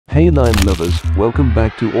Hey anime lovers, welcome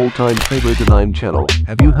back to all-time favorite anime channel.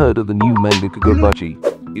 Have you heard of the new manga Kagura bachi?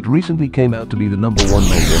 It recently came out to be the #1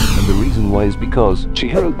 manga, and the reason why is because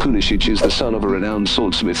Chihiro Kunishige is the son of a renowned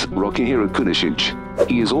swordsmith, Rokuhira Kunishige.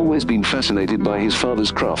 He has always been fascinated by his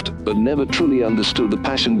father's craft, but never truly understood the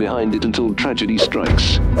passion behind it until tragedy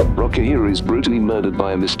strikes. Rokuhira is brutally murdered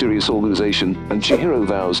by a mysterious organization, and Chihiro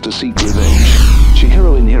vows to seek revenge.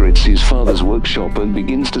 Chihiro inherits his father's workshop and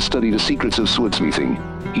begins to study the secrets of swordsmithing.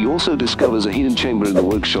 He also discovers a hidden chamber in the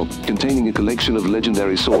workshop containing a collection of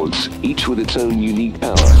legendary swords, each with its own unique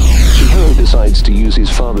power. Chihiro decides to use his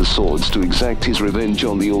father's swords to exact his revenge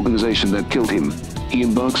on the organization that killed him. He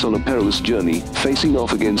embarks on a perilous journey, facing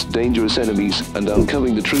off against dangerous enemies and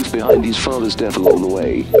uncovering the truth behind his father's death along the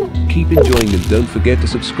way. keep enjoying and don't forget to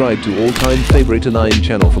subscribe to all-time favorite anime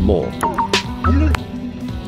channel for more.